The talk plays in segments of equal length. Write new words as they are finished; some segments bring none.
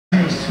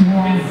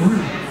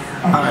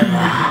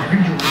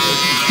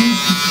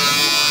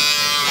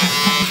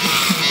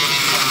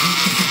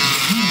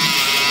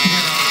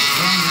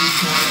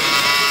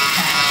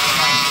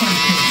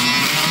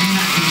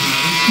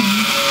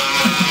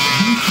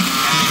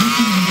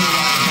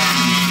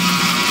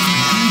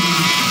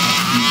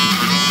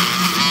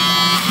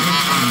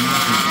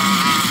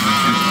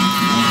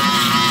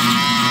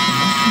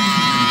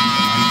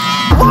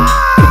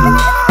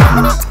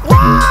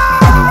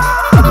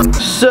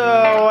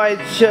So I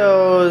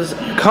chose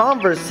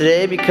Converse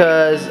today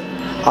because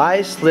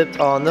I slipped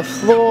on the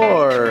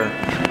floor.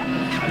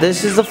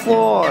 This is the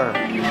floor.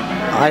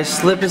 I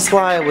slip and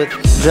slide with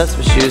dress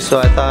shoes, so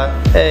I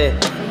thought, hey,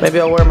 maybe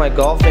I'll wear my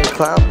golfing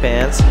clown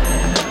pants.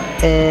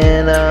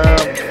 And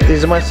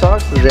these are my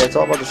socks for the day. It's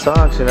all about the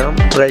socks, you know.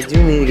 But I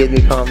do need to get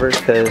new Converse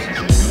because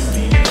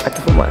I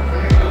can put my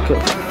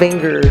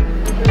finger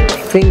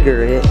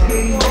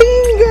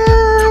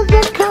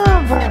the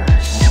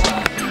Converse.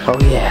 Oh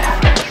yeah.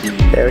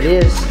 There it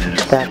is.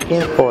 Back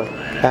and forth.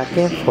 Back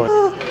and forth.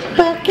 Oh,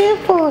 back and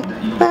forth.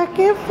 Back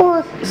and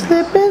forth.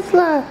 Slip and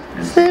slide.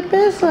 Slip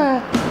and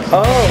slide.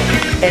 Oh,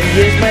 and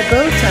here's my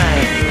bow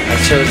tie. I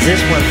chose this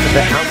one for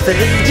the outfit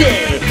of the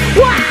day.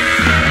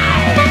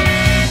 Wow!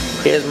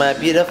 Here's my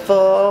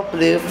beautiful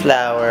blue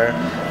flower.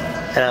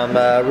 And I'm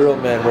real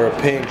men wear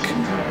pink.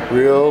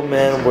 Real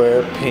men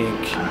wear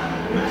pink.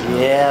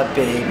 Yeah,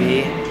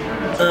 baby.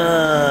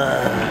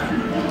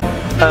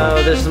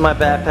 Oh, this is my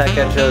backpack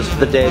I chose for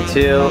the day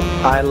too.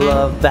 I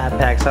love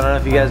backpacks. I don't know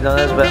if you guys know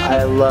this, but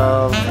I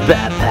love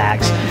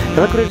backpacks. And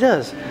look what it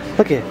does.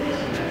 Look it.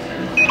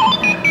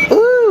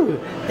 Ooh,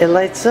 it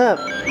lights up.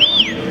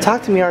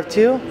 Talk to me,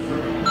 R2.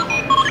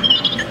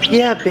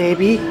 Yeah,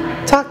 baby.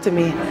 Talk to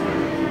me.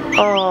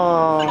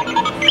 Oh,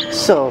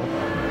 so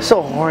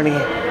horny.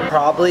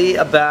 Probably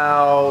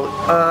about,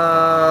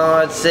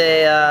 I'd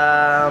say,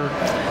 I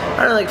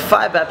don't know, like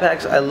 5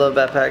 backpacks. I love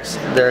backpacks.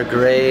 They're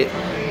great.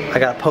 I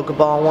got a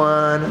Pokeball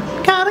one.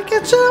 Gotta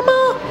catch 'em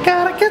all.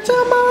 Gotta catch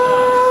 'em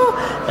all.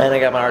 And I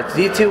got my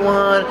R2D2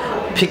 one.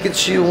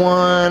 Pikachu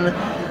one.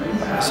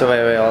 So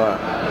wait, hold on.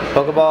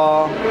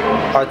 Pokeball,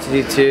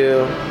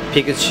 R2D2,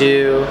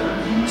 Pikachu,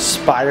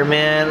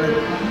 Spider-Man.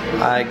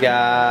 I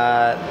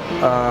got,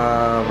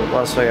 what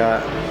else do I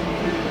got?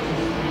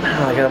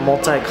 I got a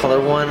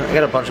multicolored one. I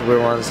got a bunch of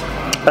weird ones.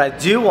 But I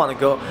do want a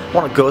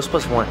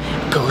Ghostbusters one.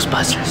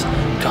 Ghostbusters.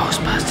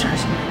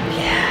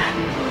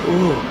 Yeah.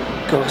 Ooh,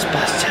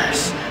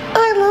 Ghostbusters.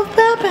 I love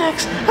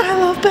backpacks. I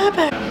love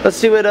backpacks. Let's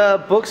see what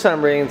books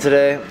I'm reading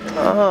today.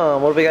 Oh,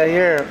 what do we got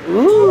here?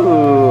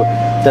 Ooh,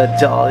 the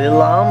Dalai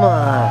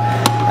Lama.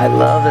 I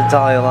love the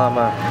Dalai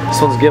Lama.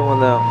 This one's a good one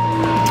though.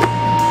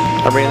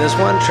 I'm reading this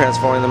one,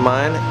 Transforming the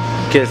Mind.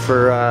 Good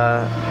for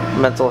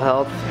mental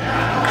health.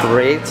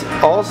 Great.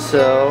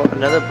 Also,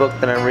 another book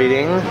that I'm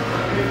reading.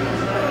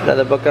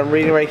 Another book I'm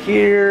reading right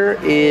here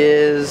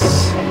is,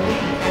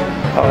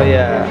 oh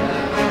yeah,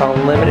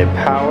 Unlimited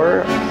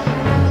Power.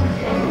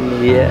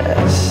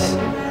 Yes,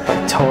 by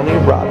Tony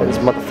Robbins,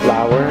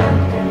 motherflower.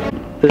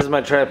 This is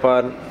my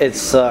tripod. It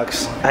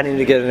sucks. I need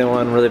to get a new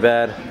one really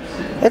bad.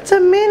 It's a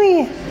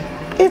mini.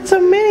 It's a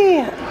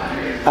mini.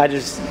 I got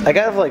it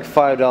for like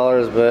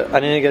 $5, but I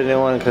need to get a new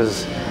one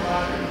because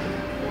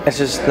it's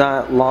just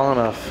not long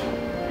enough.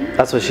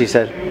 That's what she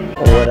said.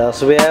 What else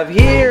do we have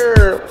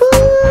here?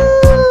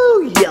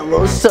 Ooh,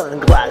 yellow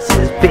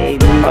sunglasses,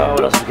 baby. Oh,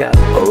 what else we got?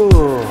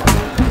 Ooh.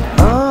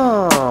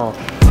 Oh,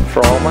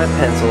 for all my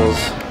pencils.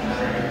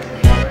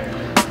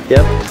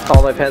 Yep,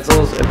 all my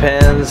pencils and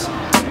pens.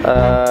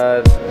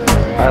 I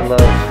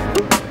love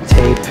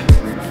tape.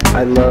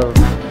 I love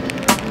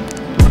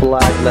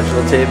black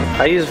electrical tape.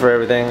 I use it for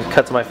everything.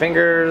 Cut to my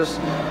fingers.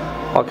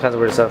 All kinds of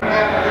weird stuff.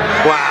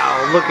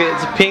 Wow, look at it.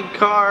 It's a pink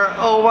car.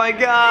 Oh my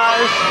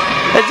gosh.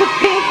 It's a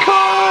pink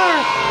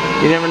car.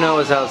 You never know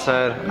what's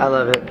outside. I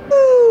love it.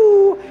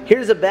 Woo.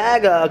 Here's a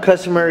bag. A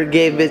customer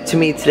gave it to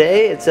me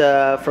today. It's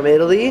from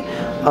Italy.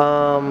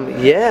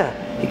 Yeah,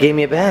 he gave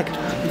me a bag.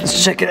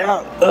 Let's check it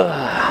out.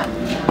 Ugh.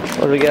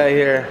 What do we got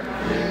here?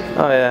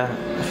 Oh yeah,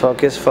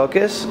 focus.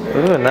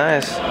 Ooh,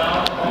 nice.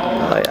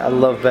 I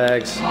love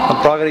bags.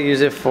 I'm probably gonna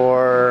use it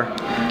for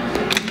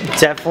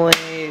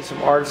definitely some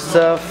art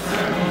stuff.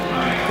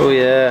 Oh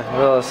yeah,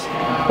 what else?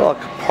 Little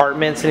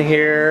compartments in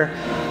here.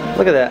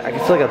 Look at that. I can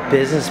feel like a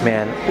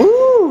businessman.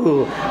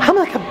 Ooh, I'm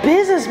like a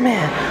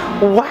businessman.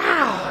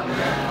 Wow.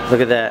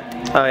 Look at that.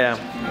 Oh yeah.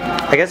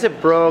 I guess it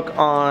broke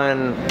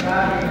on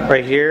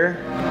right here.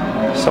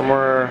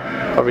 Somewhere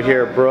over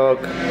here it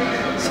broke.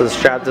 So the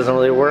strap doesn't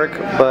really work,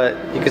 but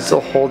you can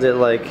still hold it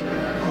like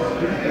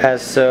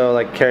as so,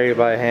 like carried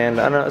by hand.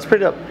 I don't know, it's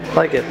pretty dope. I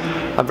like it.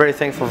 I'm very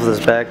thankful for this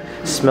bag.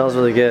 It smells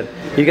really good.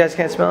 You guys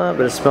can't smell it,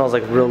 but it smells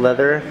like real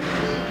leather.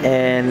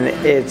 And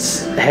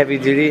it's heavy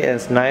duty and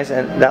it's nice.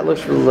 And that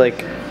looks really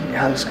like,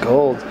 yeah, it looks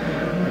gold.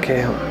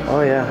 Okay,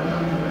 oh yeah.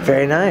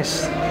 Very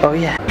nice. Oh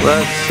yeah.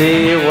 Let's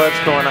see what's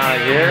going on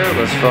here.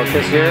 Let's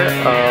focus here.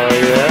 Oh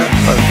yeah.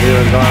 Let's see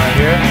what's going on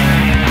here.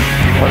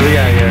 What do we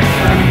got here? What's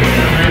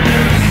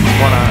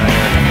going on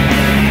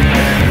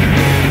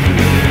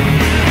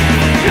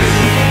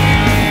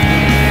here?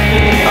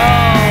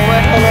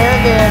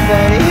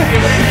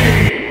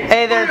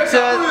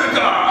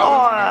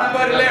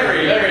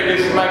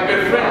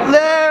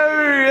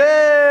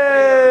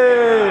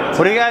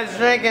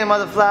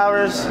 mother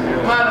flowers.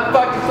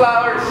 Motherfucking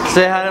flowers.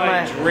 Say hi to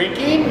my...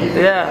 Drinking?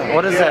 Yeah,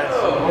 what is that?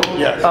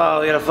 Yes. Oh,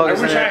 we gotta focus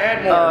I wish on I it.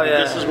 had more. Oh, yeah.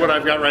 This is what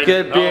I've got right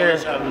Good now. beer.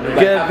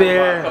 Good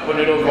beer. Couple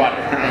noodles water.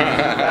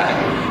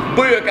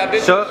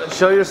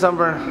 Show your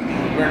sunburn.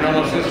 You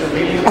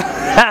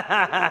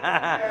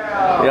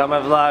got my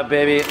vlog,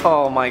 baby.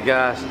 Oh my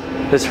gosh.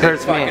 This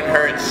hurts me. It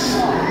hurts.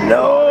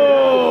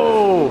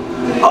 No!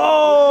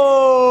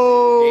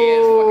 Oh! Yeah,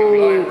 it's fucking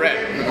blowing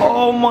red.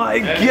 Oh my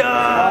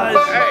gosh!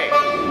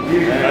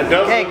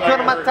 Hey,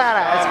 Kuna Matata,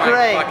 that's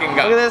great.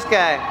 Look at this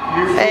guy.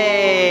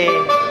 Hey!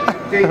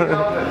 You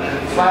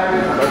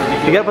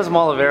gotta put some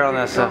aloe vera on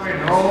that stuff.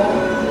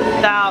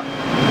 Now,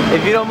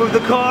 if you don't move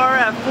the car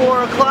at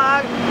 4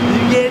 o'clock,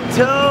 you get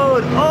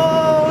towed.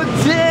 Oh,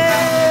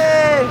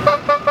 dang!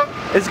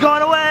 It's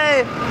going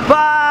away.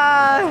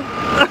 Bye.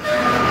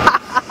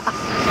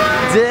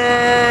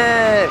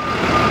 Dang.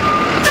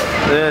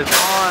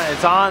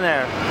 It's on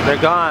there. They're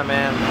gone,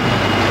 man.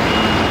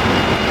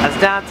 That's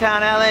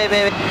downtown LA,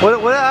 baby.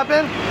 What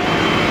happened?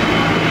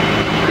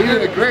 He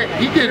did a great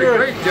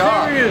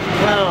job. Serious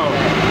clown.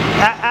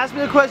 Ask me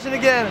the question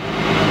again.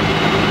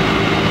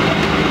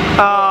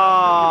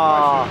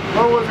 Oh.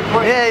 What was the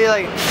question? Yeah, you're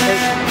like.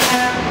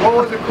 What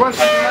was the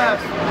question you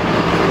asked?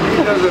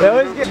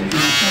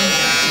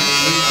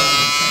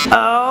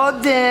 Oh,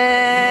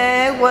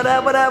 dang. What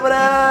up, what up, what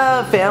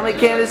up? Family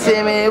came to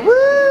see me. Woo,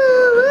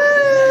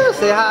 woo.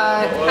 Say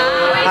hi.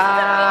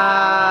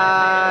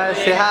 Hi.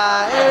 Say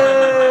hi.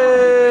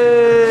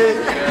 Hey.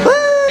 Woo.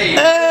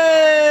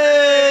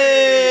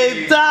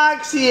 Hey.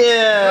 Doc's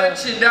here.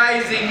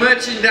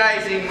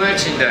 Merchandising.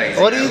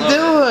 What are you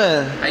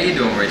doing? How you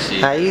doing,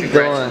 Richie? How you doing?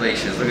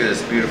 Congratulations. Look at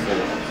this beautiful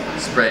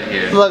spread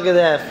here. Look at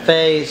that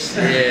face.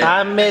 Yeah.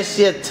 I miss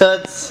you,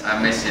 toots. I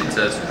miss you,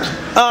 Tuss.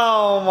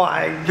 Oh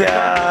my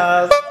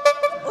God.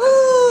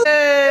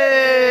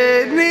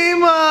 Hey,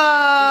 Nima!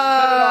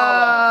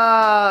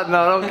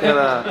 No, don't kill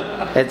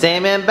her. It's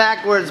aiming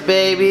backwards,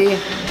 baby.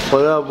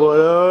 What up, what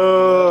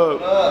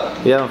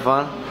up? You having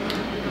fun?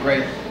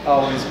 Great,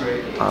 always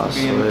great. Oh,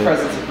 Be in the sweet.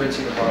 presence of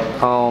Richie the Barber.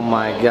 Oh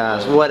my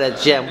gosh, what a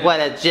gem, what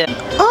a gem.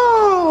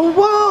 Oh,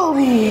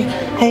 Wally.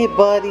 Hey,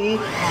 buddy.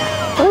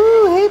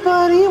 Oh, hey,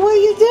 buddy. What are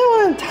you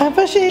doing? Time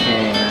for shave.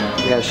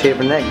 You gotta shave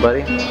your neck,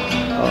 buddy.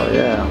 Oh,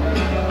 yeah.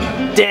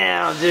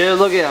 Damn, dude,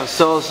 look at it. I'm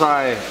so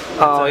sorry.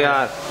 Oh,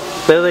 God.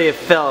 Literally, it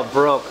fell, it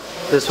broke.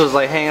 This was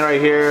like hanging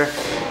right here.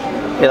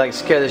 It like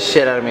scared the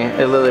shit out of me.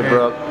 It literally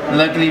broke.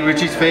 Luckily,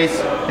 Richie's face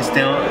is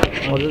still.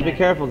 Well, just be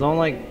careful. Don't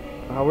like.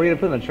 How are you gonna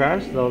put in the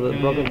trash? All the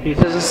broken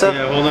pieces and stuff?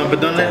 Yeah, hold on, but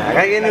don't let. I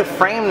gotta get a new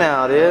frame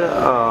now, dude.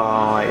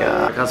 Oh my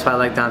God. That's why I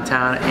like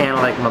downtown and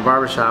I like my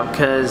barbershop,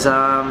 because you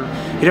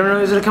never know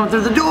who's gonna come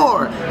through the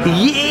door.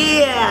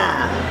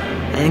 Yeah!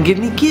 And give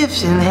me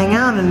gifts and hang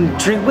out and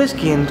drink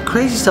whiskey and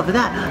crazy stuff like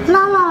that.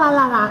 La la la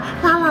la la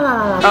la la la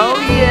la. Oh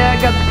yeah,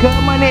 got to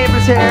cut my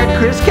neighbor's hair.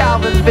 Chris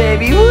Calvin's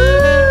baby.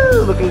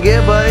 Woo! Looking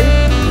good, buddy.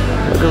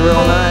 Looking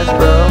real nice,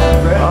 bro.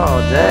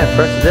 Oh damn,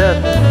 first to death.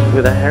 Look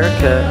at that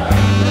haircut.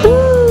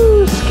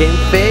 Woo! Skin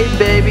fade,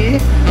 baby.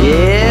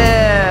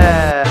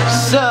 Yeah!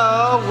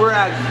 So, we're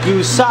at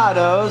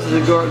Gusado's,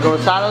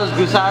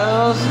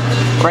 Gusado's,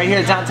 right here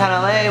in downtown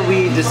LA.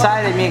 We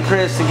decided, me and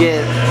Chris, to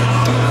get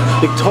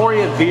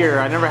Victoria beer.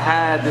 I never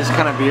had this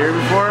kind of beer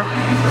before.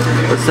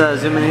 Let's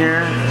zoom in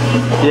here.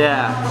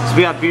 Yeah, so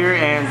we got beer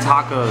and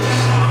tacos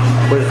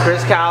with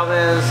Chris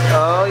Calvin's.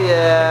 Oh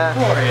yeah.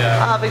 Victoria.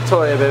 Ah,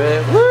 Victoria,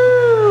 baby.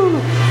 Woo!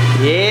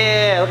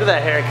 Yeah, look at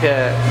that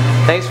haircut.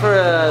 Thanks for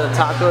the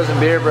tacos and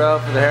beer, bro,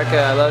 for the haircut.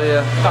 I love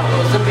you.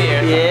 Tacos and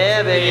beer.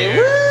 Yeah, baby.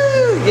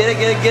 Woo! Get it.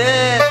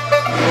 Yeah.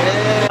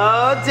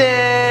 Oh,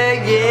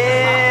 dang.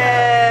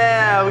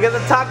 Yeah. We got the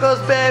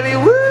tacos, baby.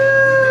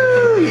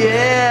 Woo!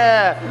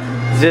 Yeah.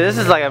 Dude, this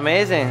is like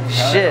amazing.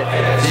 Shit.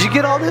 Did you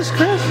get all this,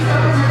 Chris?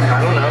 I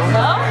don't know.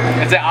 No?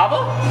 Is it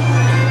Avo?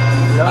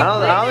 I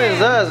don't think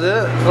it's us,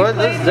 dude. What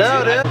this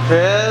dough, dude?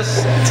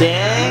 Chris,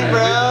 dang,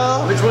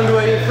 bro. Which one do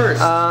I eat first?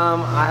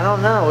 I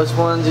don't know. Which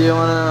one do you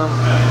wanna?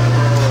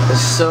 It's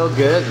so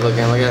good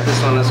looking. Look at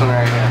This one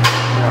right here.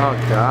 Oh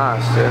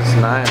gosh, dude, it's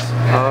nice.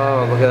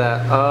 Oh, look at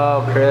that.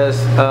 Oh, Chris.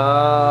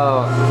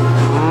 Oh.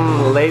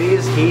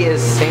 Ladies, he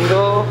is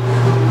single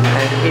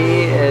and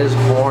he is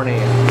horny.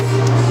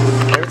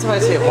 Every time I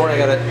say horny, I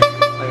gotta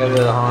do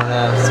the horn.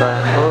 Yeah,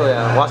 sorry. Oh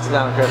yeah. Watch it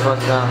down, Chris.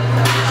 Watch it down.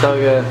 So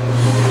good.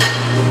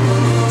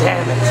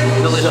 Damn it.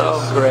 Delicious. So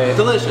great.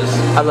 Delicious.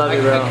 I love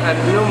you, bro. I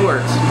have no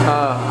words.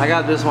 I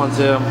got this one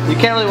too. You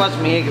can't really watch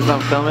me because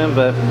I'm filming,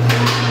 but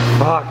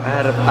fuck, I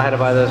had to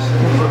buy this.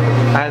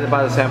 I had to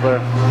buy the sampler.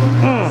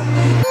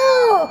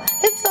 Oh,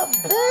 it's a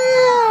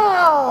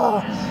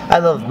bell. I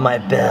love my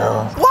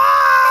bell.